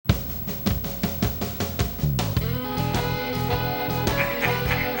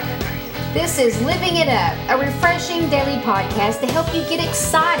This is Living It Up, a refreshing daily podcast to help you get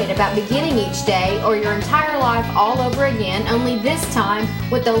excited about beginning each day or your entire life all over again, only this time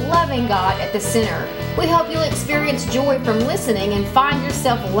with the loving God at the center. We hope you'll experience joy from listening and find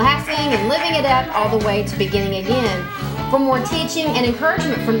yourself laughing and living it up all the way to beginning again. For more teaching and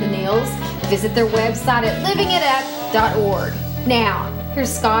encouragement from the Neals, visit their website at livingitup.org. Now,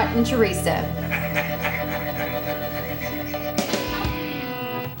 here's Scott and Teresa.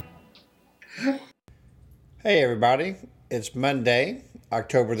 Hey everybody, it's Monday,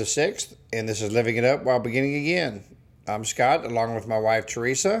 October the 6th, and this is Living It Up While Beginning Again. I'm Scott, along with my wife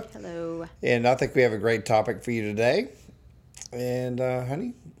Teresa. Hello. And I think we have a great topic for you today. And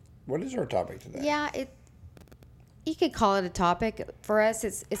honey, what is our topic today? Yeah, you could call it a topic. For us,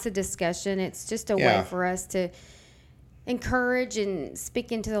 it's a discussion. It's just a way for us to encourage and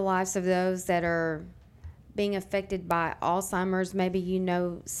speak into the lives of those that are being affected by Alzheimer's. Maybe you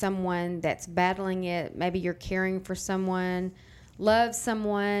know someone that's battling it. Maybe you're caring for someone, love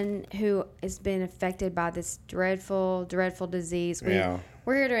someone who has been affected by this dreadful, dreadful disease. We're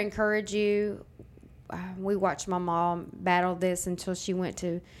here to encourage you. We watched my mom battle this until she went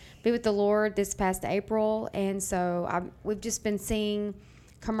to be with the Lord this past April. And so we've just been seeing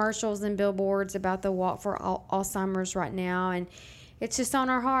commercials and billboards about the Walk for Alzheimer's right now. And it's just on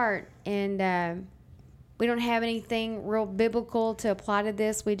our heart. And we don't have anything real biblical to apply to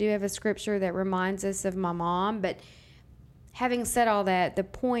this. We do have a scripture that reminds us of my mom. But having said all that, the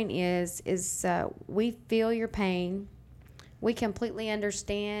point is we feel your pain. We completely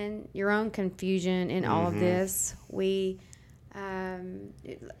understand your own confusion in all of this. We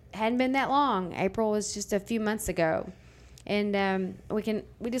it hadn't been that long. April was just a few months ago. And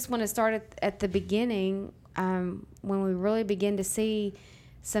we just want to start at the beginning when we really begin to see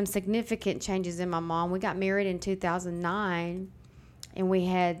some significant changes in my mom. We got married in 2009, and we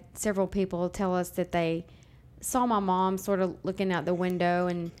had several people tell us that they saw my mom sort of looking out the window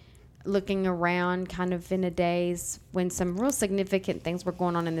and looking around kind of in a daze when some real significant things were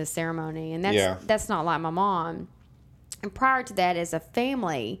going on in this ceremony. And that's not like my mom. And prior to that, as a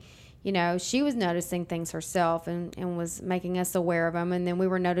family, you know, she was noticing things herself and was making us aware of them. And then we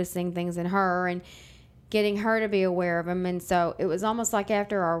were noticing things in her and getting her to be aware of them. And so it was almost like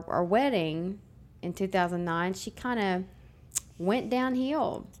after our wedding in 2009, she kind of went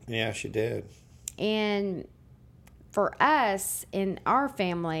downhill. Yeah, she did. And for us in our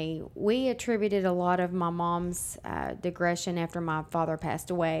family, we attributed a lot of my mom's digression after my father passed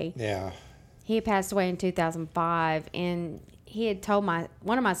away. Yeah. He had passed away in 2005, and he had told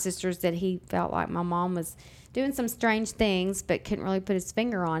one of my sisters that he felt like my mom was doing some strange things but couldn't really put his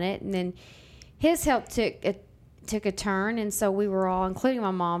finger on it. And then his health took a turn, and so we were all, including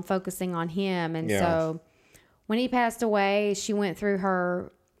my mom, focusing on him. And so when he passed away, she went through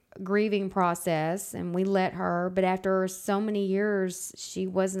her grieving process, and we let her. But after so many years, she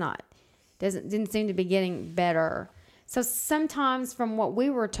didn't seem to be getting better. So sometimes, from what we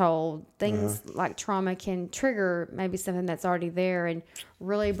were told, things like trauma can trigger maybe something that's already there and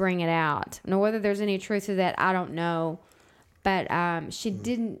really bring it out. Now, whether there's any truth to that, I don't know. But she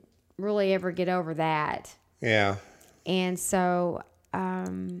didn't really ever get over that. Yeah. And so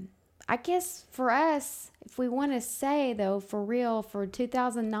I guess for us, if we want to say, though, for real, for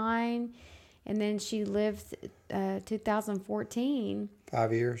 2009, and then she lived 2014.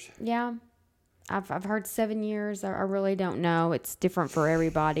 5 years. Yeah. I've heard 7 years. I really don't know. It's different for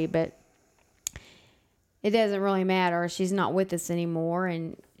everybody, but it doesn't really matter. She's not with us anymore,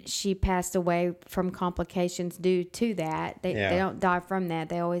 and she passed away from complications due to that. They don't die from that.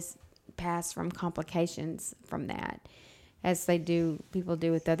 They always pass from complications from that, as people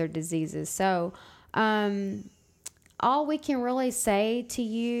do with other diseases. So all we can really say to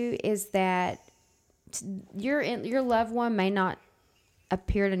you is that your loved one may not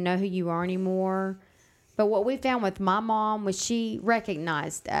appear to know who you are anymore, but what we found with my mom was she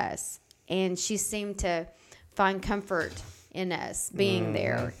recognized us, and she seemed to find comfort in us being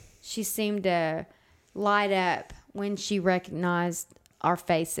there. She seemed to light up when she recognized our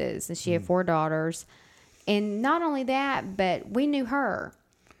faces, and she had 4 daughters. And not only that, but we knew her.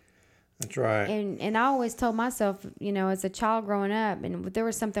 That's right. And I always told myself, you know, as a child growing up, and if there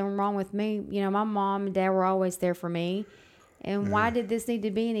was something wrong with me, you know, my mom and dad were always there for me. And why did this need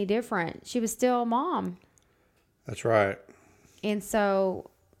to be any different? She was still a mom. That's right. And so,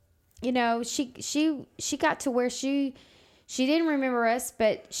 you know, she got to where she didn't remember us,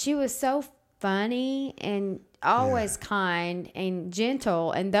 but she was so funny and always kind and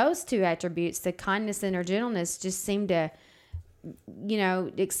gentle. And those two attributes, the kindness and her gentleness, just seemed to, you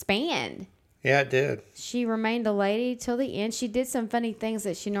know, expand. Yeah, it did. She remained a lady till the end. She did some funny things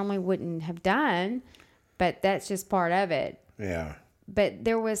that she normally wouldn't have done, but that's just part of it. Yeah. But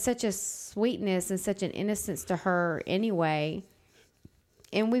there was such a sweetness and such an innocence to her anyway.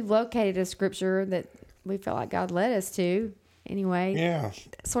 And we've located a scripture that we felt like God led us to anyway. Yeah.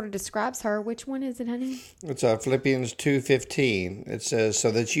 That sort of describes her. Which one is it, honey? It's Philippians 2:15. It says, so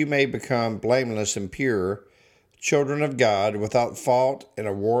that you may become blameless and pure, children of God, without fault in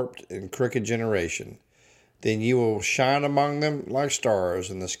a warped and crooked generation. Then you will shine among them like stars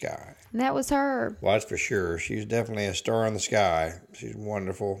in the sky. And that was her. Well, that's for sure. She's definitely a star in the sky. She's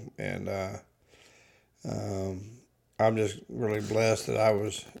wonderful. And I'm just really blessed that I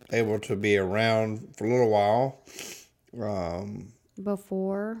was able to be around for a little while.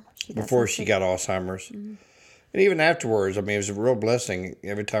 Before she got Alzheimer's. Mm-hmm. And even afterwards, I mean, it was a real blessing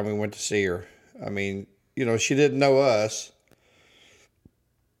every time we went to see her. I mean, you know, she didn't know us,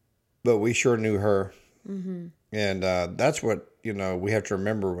 but we sure knew her. Mm-hmm. And that's what, you know, we have to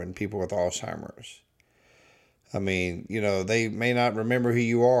remember when people with Alzheimer's. I mean, you know, they may not remember who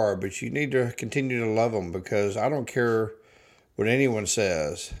you are, but you need to continue to love them, because I don't care what anyone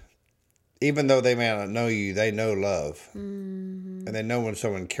says. Even though they may not know you, they know love. Mm-hmm. And they know when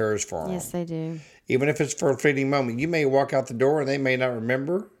someone cares for them. Yes, they do. Even if it's for a fleeting moment. You may walk out the door and they may not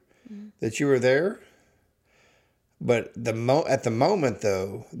remember that you were there. But at the moment,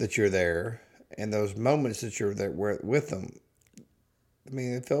 though, that you're there, and those moments that you're there with them, I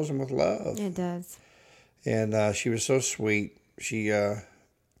mean, it fills them with love. It does. And she was so sweet. She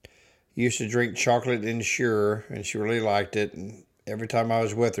used to drink chocolate Ensure, and she really liked it. And every time I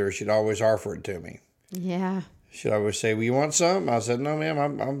was with her, she'd always offer it to me. Yeah. She'd always say, well, you want some? I said, no,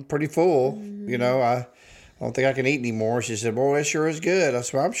 ma'am, I'm pretty full. Mm-hmm. You know, I don't think I can eat anymore. She said, boy, it sure is good. I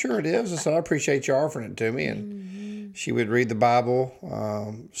said, well, I'm sure it is. I said, I appreciate you offering it to me. And she would read the Bible,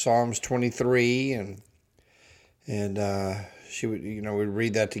 Psalms 23, and she would, you know, we'd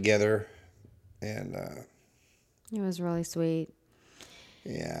read that together. And it was really sweet.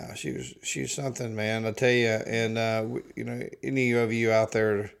 Yeah, she's something, man. I tell you. And you know, any of you out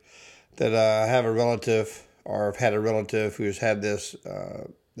there that have a relative or have had a relative who's had this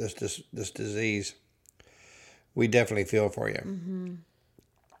disease, we definitely feel for you. Mm-hmm.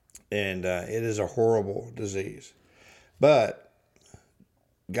 And it is a horrible disease, but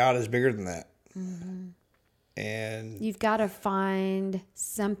God is bigger than that. Mm-hmm. And you've got to find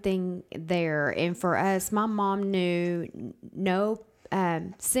something there. And for us, my mom knew no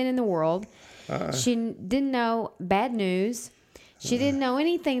sin in the world. She didn't know bad news. She didn't know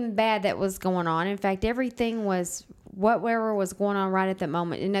anything bad that was going on. In fact, everything was whatever was going on right at that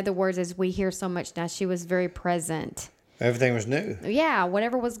moment. In other words, as we hear so much now, she was very present. Everything was new. Yeah,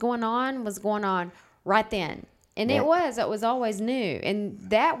 whatever was going on right then. And it was always new. And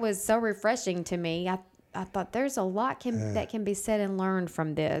that was so refreshing to me. I thought there's a lot that can be said and learned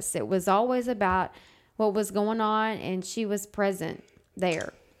from this. It was always about what was going on, and she was present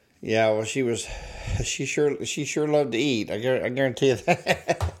there. Yeah, well, she sure loved to eat. I guarantee you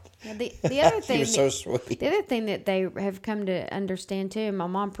that. Now, the other thing, she was so sweet. The other thing that they have come to understand too, and my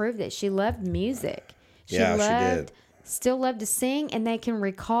mom proved that she loved music. She did. Still loved to sing, and they can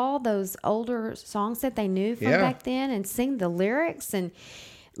recall those older songs that they knew from back then and sing the lyrics and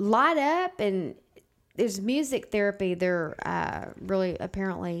light up. And there's music therapy they're really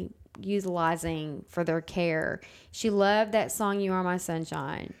apparently utilizing for their care. She loved that song, You Are My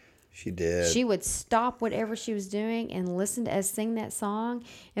Sunshine. She did. She would stop whatever she was doing and listen to us sing that song.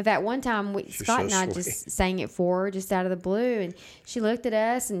 In fact, one time Scott and I just sang it for her just out of the blue, and she looked at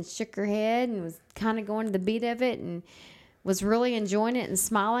us and shook her head and was kind of going to the beat of it and was really enjoying it and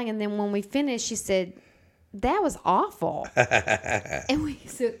smiling. And then when we finished, she said, that was awful. And we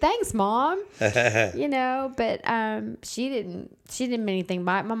said, thanks, Mom. You know, but she didn't mean anything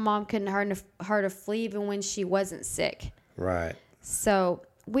by it. My mom couldn't hurt a flea even when she wasn't sick. Right. So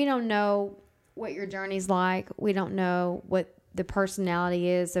we don't know what your journey's like. We don't know what the personality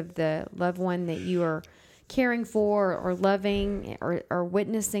is of the loved one that you are caring for or loving or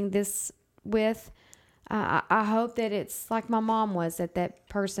witnessing this with. I hope that it's like my mom was, that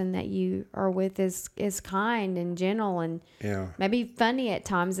person that you are with is kind and gentle and maybe funny at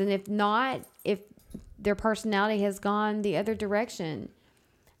times. And if not, if their personality has gone the other direction,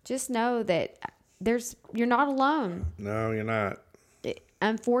 just know that you're not alone. No, you're not.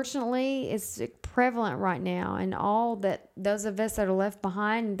 Unfortunately, it's prevalent right now, and all that those of us that are left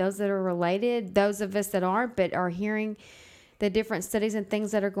behind, those that are related, those of us that aren't but are hearing the different studies and things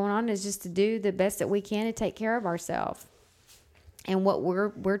that are going on, is just to do the best that we can to take care of ourselves. And what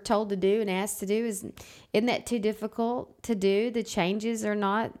we're told to do and asked to do isn't that too difficult to do? The changes are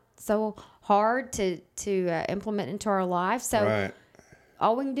not so hard to implement into our life. So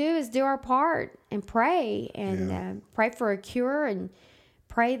all we can do is do our part and pray and pray for a cure and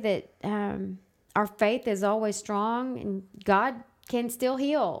pray that our faith is always strong and God can still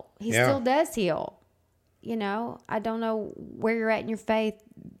heal. He still does heal. You know, I don't know where you're at in your faith,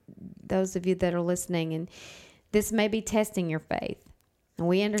 those of you that are listening, and this may be testing your faith. And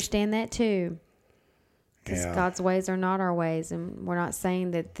we understand that too. Because God's ways are not our ways, and we're not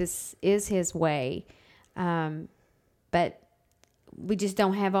saying that this is His way. But we just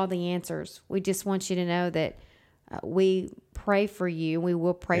don't have all the answers. We just want you to know that we pray for you. We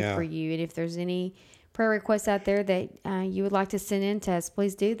will pray for you. And if there's any prayer requests out there that you would like to send in to us,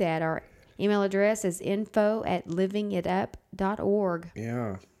 please do that. Our email address is info@livingitup.org.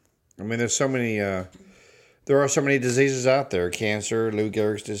 Yeah. I mean, there's so many... there are so many diseases out there: cancer, Lou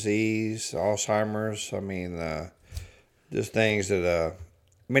Gehrig's disease, Alzheimer's. I mean, just things that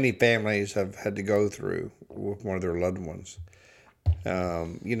many families have had to go through with one of their loved ones.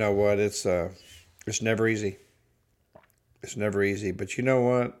 You know what? It's never easy. It's never easy. But you know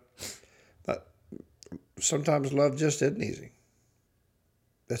what? Sometimes love just isn't easy.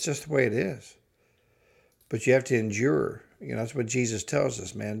 That's just the way it is. But you have to endure. You know, that's what Jesus tells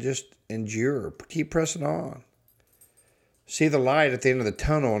us, man. Just endure. Keep pressing on. See the light at the end of the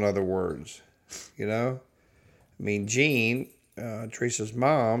tunnel, in other words. You know? I mean, Jean, Teresa's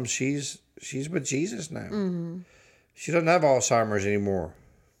mom, she's with Jesus now. Mm-hmm. She doesn't have Alzheimer's anymore.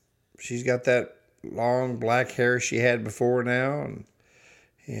 She's got that long black hair she had before now,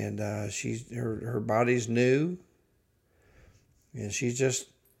 and her body's new, and she's just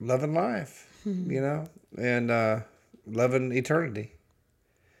loving life, you know, and loving eternity.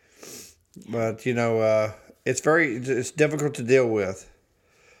 But you know, it's difficult to deal with,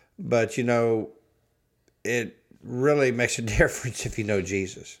 but you know, it really makes a difference if you know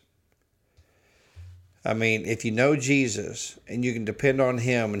Jesus. I mean, if you know Jesus and you can depend on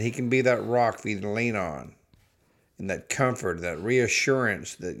Him and He can be that rock for you to lean on, and that comfort, that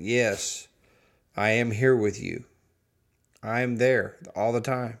reassurance that, yes, I am here with you. I am there all the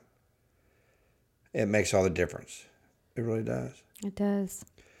time. It makes all the difference. It really does. It does.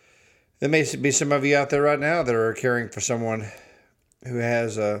 There may be some of you out there right now that are caring for someone who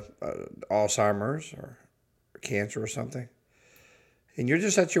has Alzheimer's or cancer or something. And you're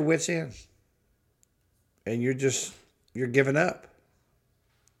just at your wit's end. And you're giving up.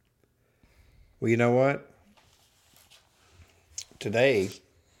 Well, you know what? Today,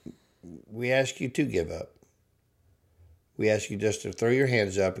 we ask you to give up. We ask you just to throw your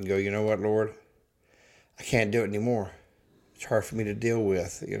hands up and go, you know what, Lord? I can't do it anymore. It's hard for me to deal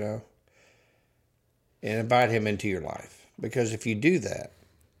with, you know. And invite Him into your life. Because if you do that,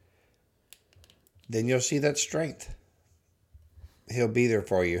 then you'll see that strength. He'll be there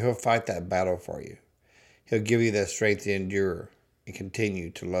for you. He'll fight that battle for you. He'll give you that strength to endure and continue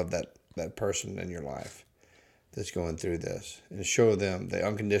to love that person in your life that's going through this, and show them the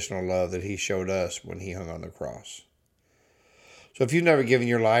unconditional love that He showed us when He hung on the cross. So if you've never given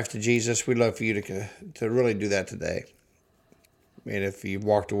your life to Jesus, we'd love for you to really do that today. And if you've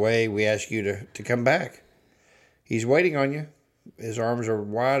walked away, we ask you to come back. He's waiting on you. His arms are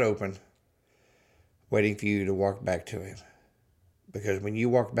wide open, waiting for you to walk back to Him. Because when you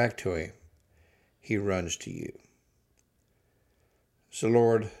walk back to Him, He runs to you. So,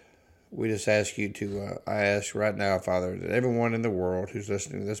 Lord, we just ask you I ask right now, Father, that everyone in the world who's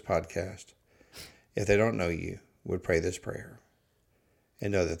listening to this podcast, if they don't know you, would pray this prayer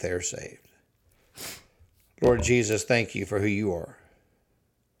and know that they are saved. Lord Jesus, thank you for who you are.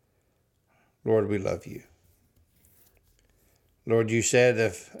 Lord, we love you. Lord, you said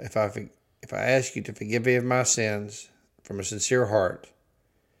if I ask you to forgive me of my sins from a sincere heart,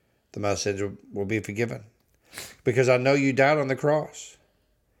 then my sins will be forgiven. Because I know you died on the cross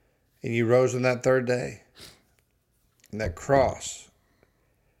and you rose on that third day. And that cross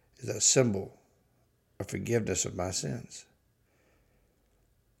is that symbol of forgiveness of my sins.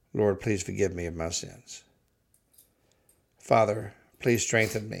 Lord, please forgive me of my sins. Father, please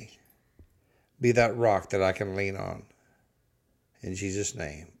strengthen me. Be that rock that I can lean on. In Jesus'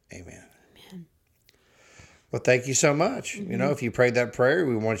 name, amen. Amen. Well, thank you so much. Mm-hmm. You know, if you prayed that prayer,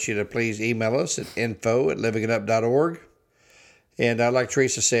 we want you to please email us at info@livingitup.org. And like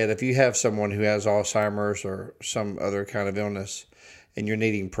Teresa said, if you have someone who has Alzheimer's or some other kind of illness and you're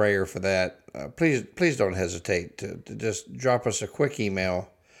needing prayer for that, please don't hesitate to just drop us a quick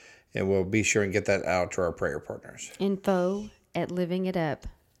email, and we'll be sure and get that out to our prayer partners.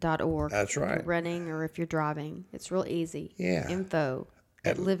 info@livingitup.org. That's right. If you're running or if you're driving, it's real easy. Yeah.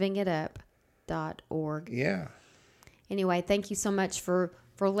 info@livingitup.org. Yeah. Anyway, thank you so much for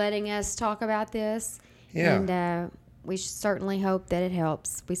for letting us talk about this. Yeah. And we certainly hope that it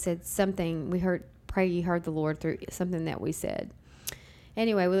helps. We said something. Pray you heard the Lord through something that we said.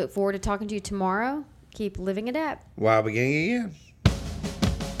 Anyway, we look forward to talking to you tomorrow. Keep living it up. While beginning again.